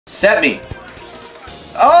Set me.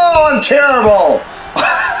 Oh, I'm terrible.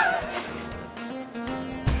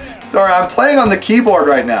 Sorry, I'm playing on the keyboard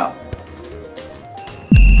right now.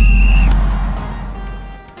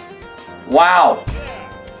 Wow.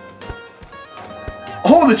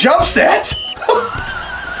 Oh, the jump set.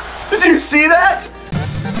 Did you see that?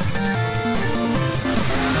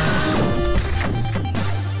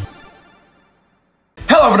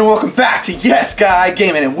 Hello everyone, welcome back to Yes Guy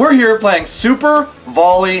Gaming, and we're here playing Super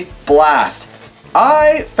Volley Blast.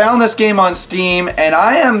 I found this game on Steam and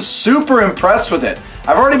I am super impressed with it.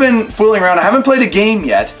 I've already been fooling around. I haven't played a game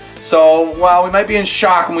yet, so well, we might be in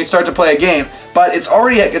shock when we start to play a game, but it's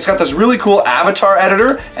got this really cool avatar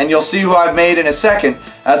editor, and you'll see who I've made in a second.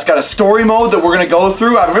 It's got a story mode that we're going to go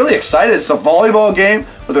through. I'm really excited. It's a volleyball game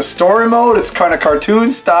with a story mode. It's kind of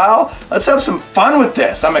cartoon style. Let's have some fun with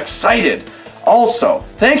this. I'm excited. Also,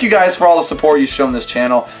 thank you guys for all the support you've shown this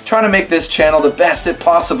channel. Trying to make this channel the best it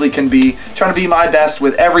possibly can be. Trying to be my best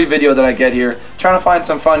with every video that I get here. Trying to find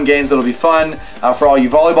some fun games that'll be fun for all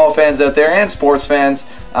you volleyball fans out there and sports fans.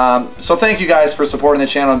 So thank you guys for supporting the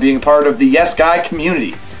channel and being part of the Yes Guy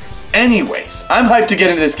community. Anyways, I'm hyped to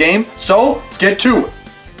get into this game, so let's get to it.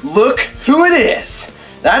 Look who it is.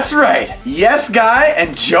 That's right, Yes Guy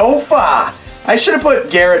and Joe Fa. I should have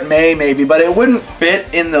put Garrett May maybe, but it wouldn't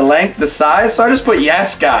fit in the length, the size, so I just put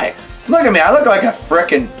Yes Guy. Look at me, I look like a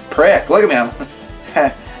frickin' prick. Look at me,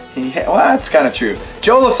 yeah, well, that's kind of true.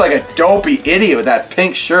 Joe looks like a dopey idiot with that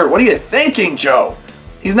pink shirt. What are you thinking, Joe?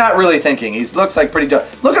 He's not really thinking. He looks like pretty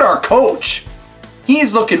dope. Look at our coach.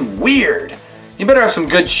 He's looking weird. You better have some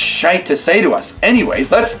good shite to say to us.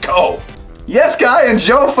 Anyways, let's go. Yes Guy and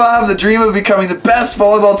Joe Fa have the dream of becoming the best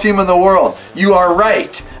volleyball team in the world. You are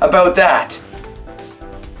right about that.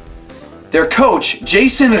 Their coach,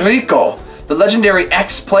 Jason Rico, the legendary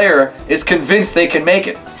ex-player, is convinced they can make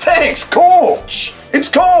it. Thanks, coach! It's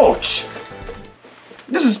coach!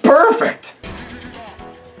 This is perfect!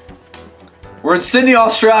 We're in Sydney,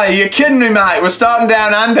 Australia. You kidding me, mate? We're starting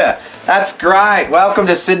down under. That's great. Welcome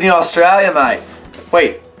to Sydney, Australia, mate.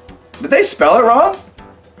 Wait, did they spell it wrong?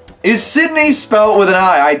 Is Sydney spelled with an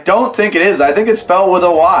I? I don't think it is. I think it's spelled with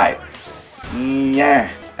a Y. Yeah.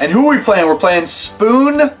 And who are we playing? We're playing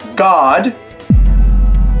Spoon God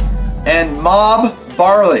and Mob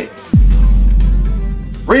Barley.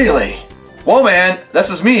 Really? Whoa, man. This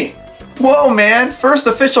is me. Whoa, man. First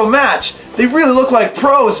official match. They really look like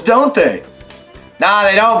pros, don't they? Nah,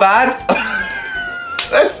 they don't, bud.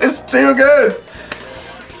 This is too good.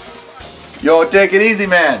 Yo, take it easy,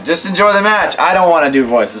 man. Just enjoy the match. I don't want to do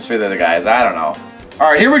voices for the other guys. I don't know.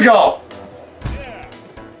 All right, here we go.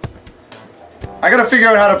 I gotta figure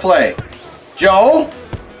out how to play. Joe?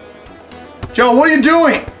 Joe, what are you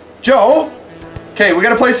doing? Joe? Okay, we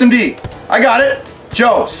gotta play some D. I got it.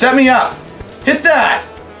 Joe, set me up. Hit that.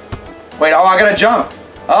 Wait, oh, I gotta jump.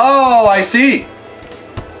 Oh, I see.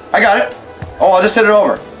 I got it. Oh, I'll just hit it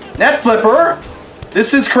over. Net flipper.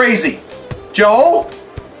 This is crazy. Joe?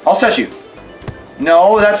 I'll set you.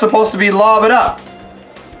 No, that's supposed to be lob it up.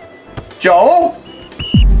 Joe?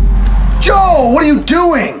 Joe, what are you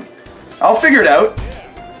doing? I'll figure it out.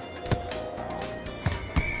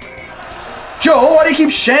 Joe, why do you keep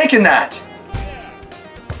shanking that?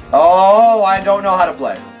 Oh, I don't know how to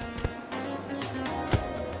play.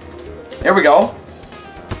 Here we go.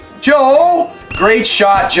 Joe! Great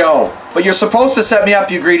shot, Joe. But you're supposed to set me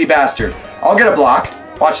up, you greedy bastard. I'll get a block.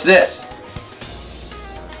 Watch this.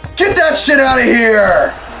 Get that shit out of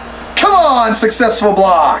here! Come on, successful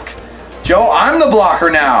block. Joe, I'm the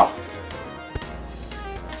blocker now.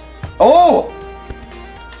 Oh!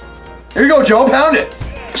 Here you go, Joe. Pound it.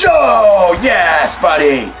 Joe! Yes,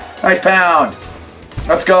 buddy. Nice pound.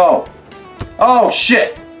 Let's go. Oh,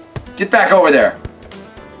 shit. Get back over there.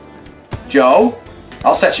 Joe,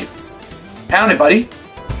 I'll set you. Pound it, buddy.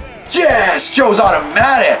 Yes! Joe's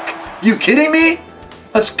automatic. You kidding me?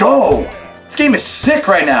 Let's go. This game is sick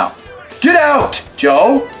right now. Get out,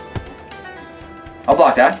 Joe. I'll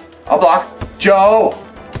block that. I'll block. Joe.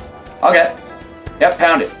 Okay. Yep,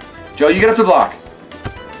 pound it. Joe, you get up to block.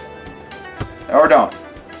 Or don't.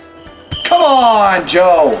 Come on,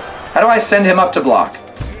 Joe. How do I send him up to block?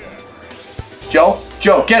 Joe,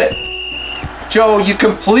 Joe, get it. Joe, you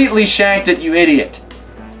completely shanked it, you idiot.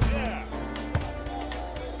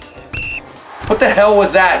 What the hell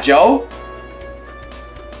was that, Joe?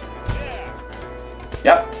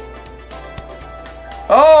 Yep.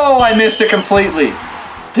 Oh, I missed it completely.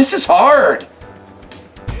 This is hard.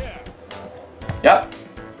 Yep.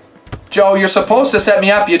 Joe, you're supposed to set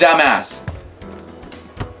me up, you dumbass.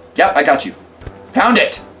 Yep, I got you. Pound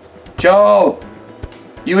it. Joe.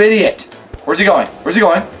 You idiot. Where's he going? Where's he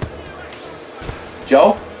going?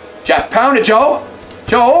 Joe? Jab, pound it, Joe.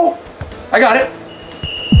 Joe, I got it.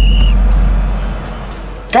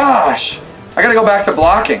 Gosh, I gotta go back to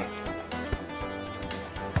blocking.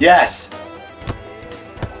 Yes.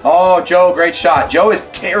 Oh, Joe, great shot. Joe is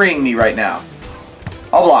carrying me right now.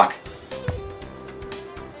 I'll block.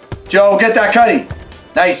 Joe, get that cutty.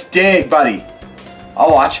 Nice dig, buddy.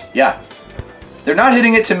 I'll watch. Yeah. They're not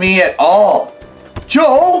hitting it to me at all.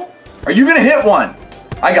 Joe, are you gonna hit one?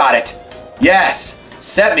 I got it. Yes.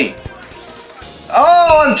 Set me.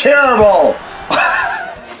 Oh, I'm terrible.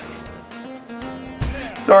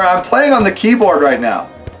 Sorry, I'm playing on the keyboard right now.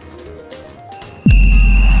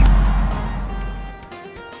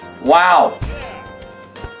 Wow.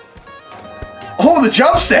 Oh, the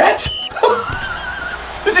jump set.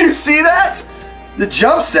 Did you see that? The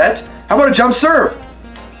jump set? How about a jump serve?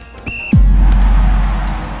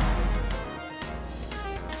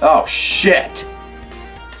 Oh, shit.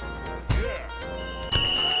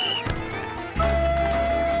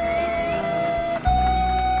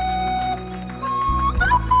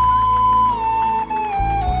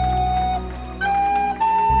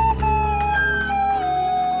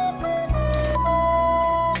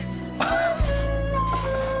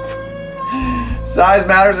 Size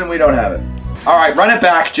matters and we don't have it. All right, run it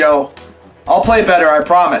back, Joe. I'll play better, I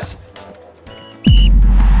promise.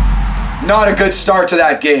 Not a good start to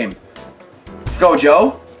that game. Let's go,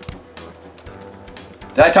 Joe.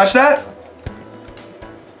 Did I touch that?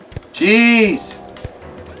 Jeez.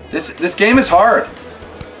 This game is hard.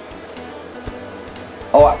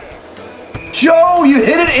 Oh, Joe, you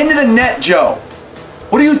hit it into the net, Joe.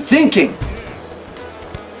 What are you thinking?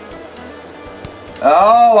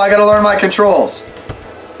 Oh, I gotta learn my controls.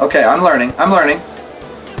 Okay, I'm learning. I'm learning.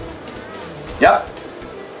 Yep.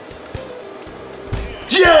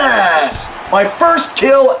 Yes! My first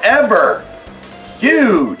kill ever.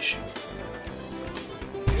 Huge.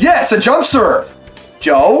 Yes, a jump serve.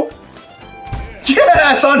 Joe?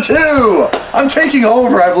 Yes, on two. I'm taking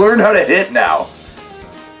over. I've learned how to hit now.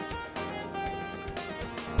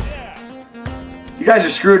 You guys are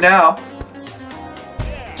screwed now.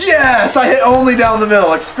 Yes, I hit only down the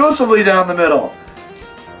middle, exclusively down the middle.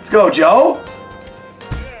 Let's go, Joe.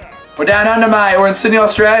 We're down under, mate. We're in Sydney,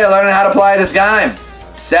 Australia, learning how to play this game.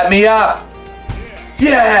 Set me up.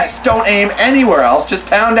 Yes, don't aim anywhere else, just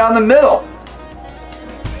pound down the middle.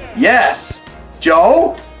 Yes.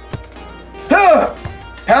 Joe? Huh.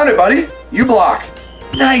 Pound it, buddy. You block.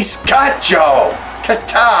 Nice cut, Joe.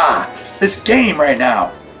 Kata. This game right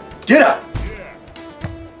now. Get up.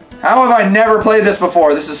 How have I never played this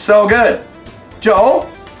before? This is so good. Joe?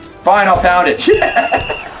 Fine, I'll pound it.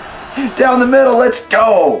 Yes! Down the middle, let's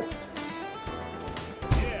go.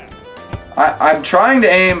 I'm trying to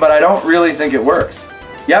aim, but I don't really think it works.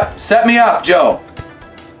 Yep, set me up, Joe.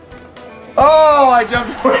 Oh, I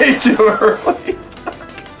jumped way too early.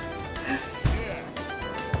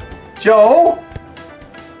 Joe?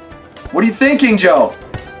 What are you thinking, Joe?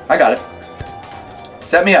 I got it.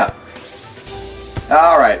 Set me up.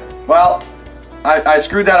 All right. Well, I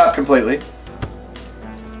screwed that up completely.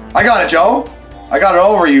 I got it, Joe. I got it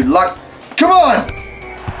over you. Luck. Come on!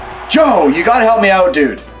 Joe, you gotta help me out,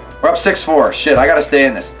 dude. We're up 6-4. Shit, I gotta stay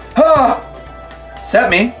in this. Huh! Set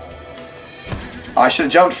me. I should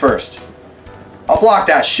have jumped first. I'll block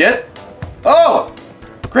that shit. Oh!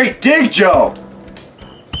 Great dig, Joe.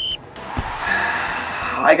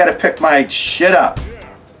 I gotta pick my shit up.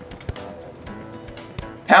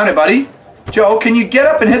 Pound it, buddy. Joe, can you get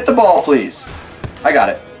up and hit the ball, please? I got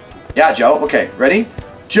it. Yeah, Joe. Okay, ready?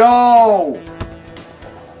 Joe!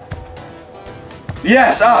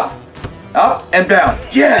 Yes, up. Up and down.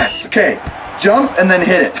 Yes! Okay. Jump and then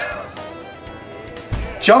hit it.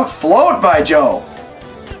 Jump float by Joe.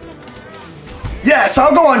 Yes,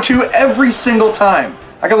 I'll go on two every single time.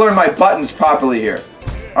 I can learn my buttons properly here.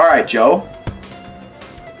 All right, Joe.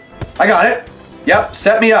 I got it. Yep,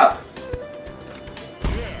 set me up.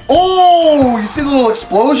 Oh, you see the little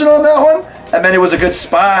explosion on that one? That meant it was a good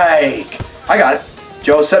spike. I got it.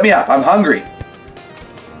 Joe, set me up. I'm hungry.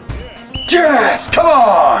 Yes, come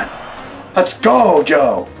on. Let's go,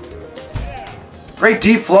 Joe. Great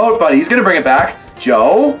deep float, buddy. He's gonna bring it back.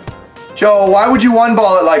 Joe? Joe, why would you one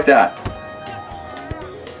ball it like that?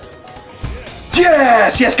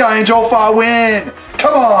 Yes, yes, Guy and Joe Fa win.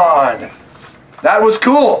 Come on. That was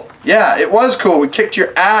cool. Yeah, it was cool. We kicked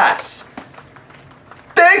your ass.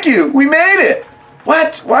 Thank you. We made it.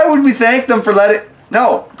 What? Why would we thank them for letting...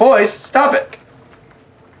 No, boys, stop it.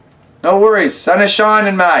 No worries. Sun is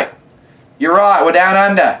shining, mate. You're right. We're down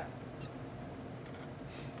under.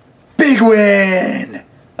 Big win.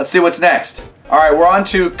 Let's see what's next. All right, we're on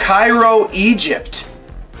to Cairo, Egypt.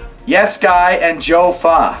 Yes, Guy and Joe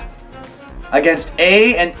Fa. against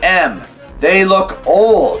A and M. They look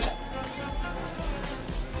old.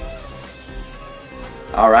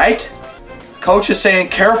 All right. Coach is saying,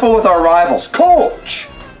 careful with our rivals. Coach!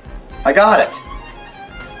 I got it.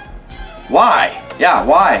 Why? Yeah,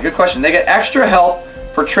 why? Good question. They get extra help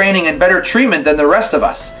for training and better treatment than the rest of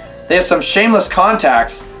us. They have some shameless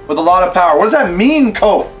contacts with a lot of power. What does that mean,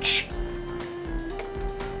 Coach?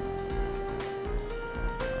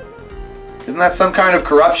 Isn't that some kind of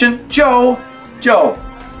corruption? Joe,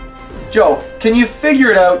 can you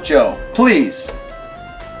figure it out, Joe? Please.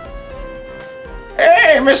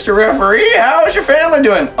 Hey, Mr. Referee, how's your family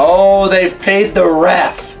doing? Oh, they've paid the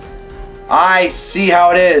ref. I see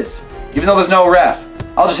how it is. Even though there's no ref,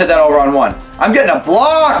 I'll just hit that over on one. I'm getting a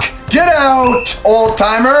block. Get out, old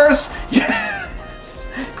timers. Yes.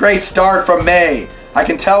 Great start from May. I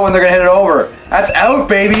can tell when they're gonna hit it over. That's out,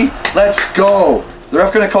 baby. Let's go. Is the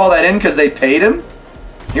ref gonna call that in because they paid him?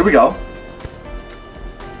 Here we go.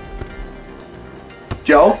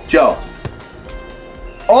 Joe.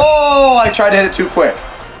 Oh, I tried to hit it too quick.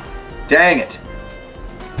 Dang it.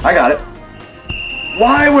 I got it.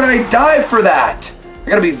 Why would I dive for that? I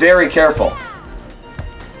gotta be very careful.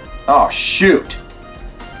 Oh, shoot.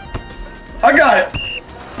 I got it.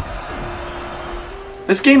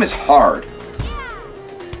 This game is hard.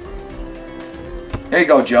 There you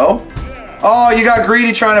go, Joe. Oh, you got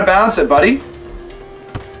greedy trying to bounce it, buddy.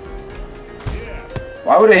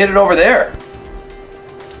 Why would I hit it over there?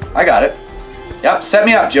 I got it. Yep, set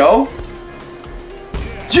me up, Joe.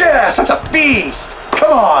 Yes, that's a feast.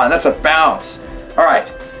 Come on, that's a bounce. All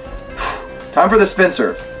right. Time for the spin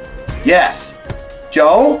serve. Yes.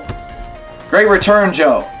 Joe. Great return,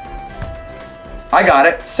 Joe. I got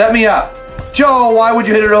it. Set me up. Joe, why would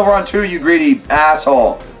you hit it over on two, you greedy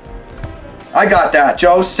asshole? I got that,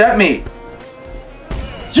 Joe. Set me.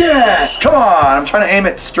 Yes. Come on. I'm trying to aim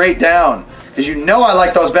it straight down because you know I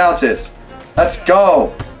like those bounces. Let's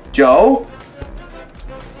go, Joe.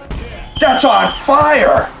 That's on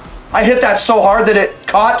fire! I hit that so hard that it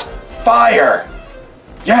caught fire.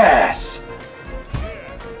 Yes!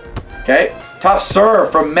 Okay, tough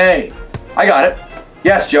serve from May. I got it.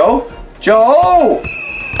 Yes, Joe. Joe!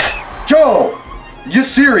 Joe! You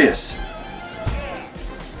serious?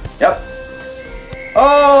 Yep.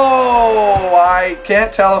 Oh! I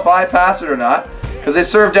can't tell if I pass it or not because they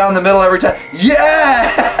serve down the middle every time.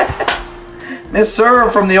 Yes! Miss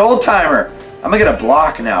serve from the old timer. I'm gonna get a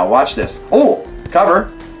block now. Watch this. Oh,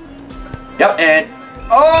 cover. Yep, and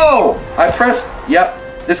oh, I pressed.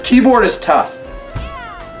 Yep, this keyboard is tough.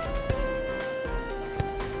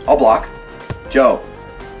 I'll block. Joe.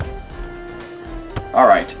 All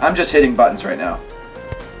right, I'm just hitting buttons right now.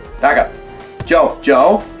 Back up.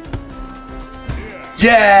 Joe.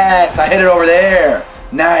 Yes, I hit it over there.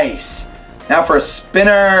 Nice. Now for a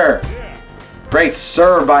spinner. Great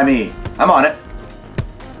serve by me. I'm on it.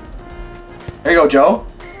 There you go, Joe.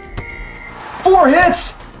 4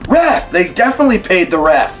 hits! Ref! They definitely paid the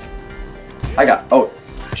ref. Oh,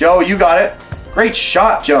 Joe, you got it. Great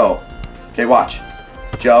shot, Joe. Okay, watch.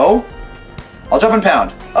 Joe. I'll jump and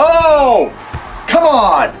pound. Oh! Come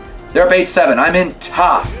on! They're up 8-7. I'm in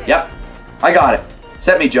tough. Yep. I got it.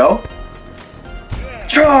 Set me, Joe.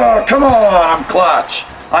 Oh, come on! I'm clutch.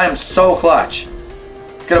 I am so clutch.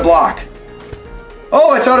 Let's get a block.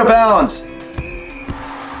 Oh, it's out of bounds.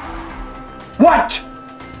 What?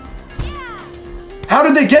 How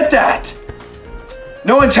did they get that?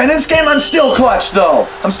 No antenna in this game? I'm still clutch though.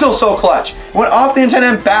 I'm still so clutch. It went off the antenna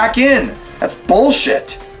and back in. That's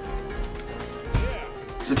bullshit.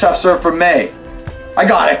 It's a tough serve from May. I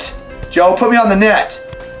got it. Joe, put me on the net.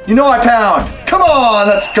 You know I pound. Come on,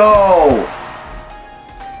 let's go.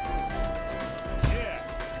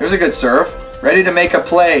 Here's a good serve. Ready to make a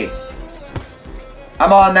play.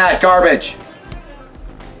 I'm on that garbage.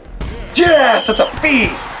 Yes, that's a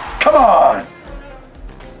feast. Come on.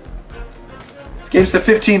 This game's to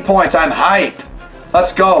 15 points. I'm hype.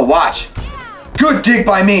 Let's go. Watch. Good dig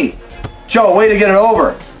by me. Joe, way to get it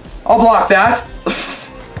over. I'll block that.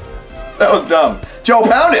 That was dumb. Joe,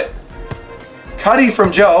 pound it. Cutty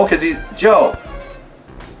from Joe, because he's... Joe.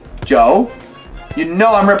 You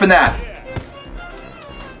know I'm ripping that.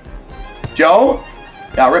 Joe?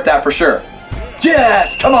 Yeah, I'll rip that for sure.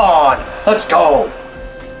 Yes, come on. Let's go.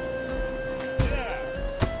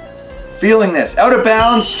 Feeling this. Out of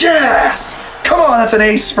bounds. Yes! Come on, that's an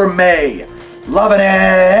ace for May. Loving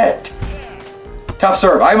it. Tough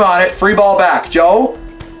serve. I'm on it. Free ball back. Joe.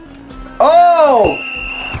 Oh!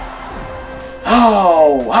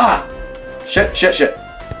 Oh! Ah! Shit.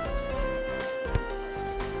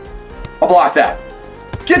 I'll block that.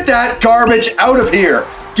 Get that garbage out of here.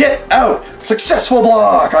 Get out. Successful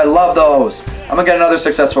block. I love those. I'm going to get another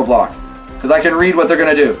successful block because I can read what they're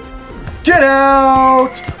going to do. Get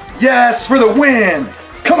out. Yes, for the win.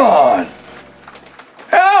 Come on.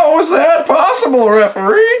 How was that possible,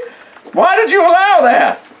 referee? Why did you allow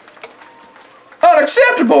that?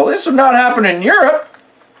 Unacceptable. This would not happen in Europe.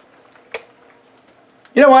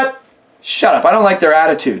 You know what? Shut up. I don't like their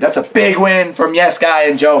attitude. That's a big win from Yes Guy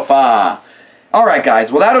and Joe Fa. Alright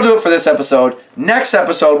guys, well that'll do it for this episode. Next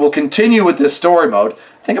episode we'll continue with this story mode.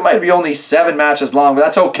 I think it might be only 7 matches long, but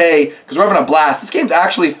that's okay because we're having a blast. This game's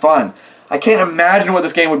actually fun. I can't imagine what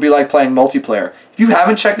this game would be like playing multiplayer. If you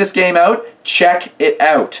haven't checked this game out, check it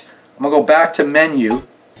out. I'm going to go back to menu.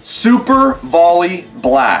 Super Volley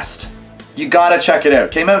Blast. You gotta check it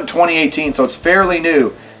out. Came out in 2018, so it's fairly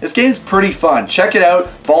new. This game's pretty fun. Check it out.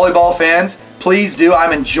 Volleyball fans, please do.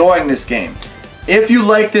 I'm enjoying this game. If you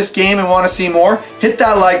like this game and want to see more, hit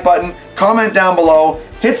that like button, comment down below,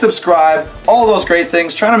 hit subscribe, all those great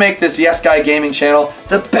things. Trying to make this Yes Guy Gaming channel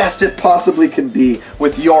the best it possibly can be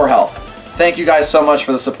with your help. Thank you guys so much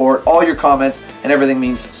for the support. All your comments and everything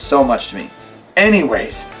means so much to me.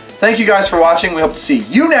 Anyways, thank you guys for watching. We hope to see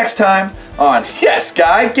you next time on Yes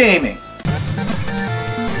Guy Gaming.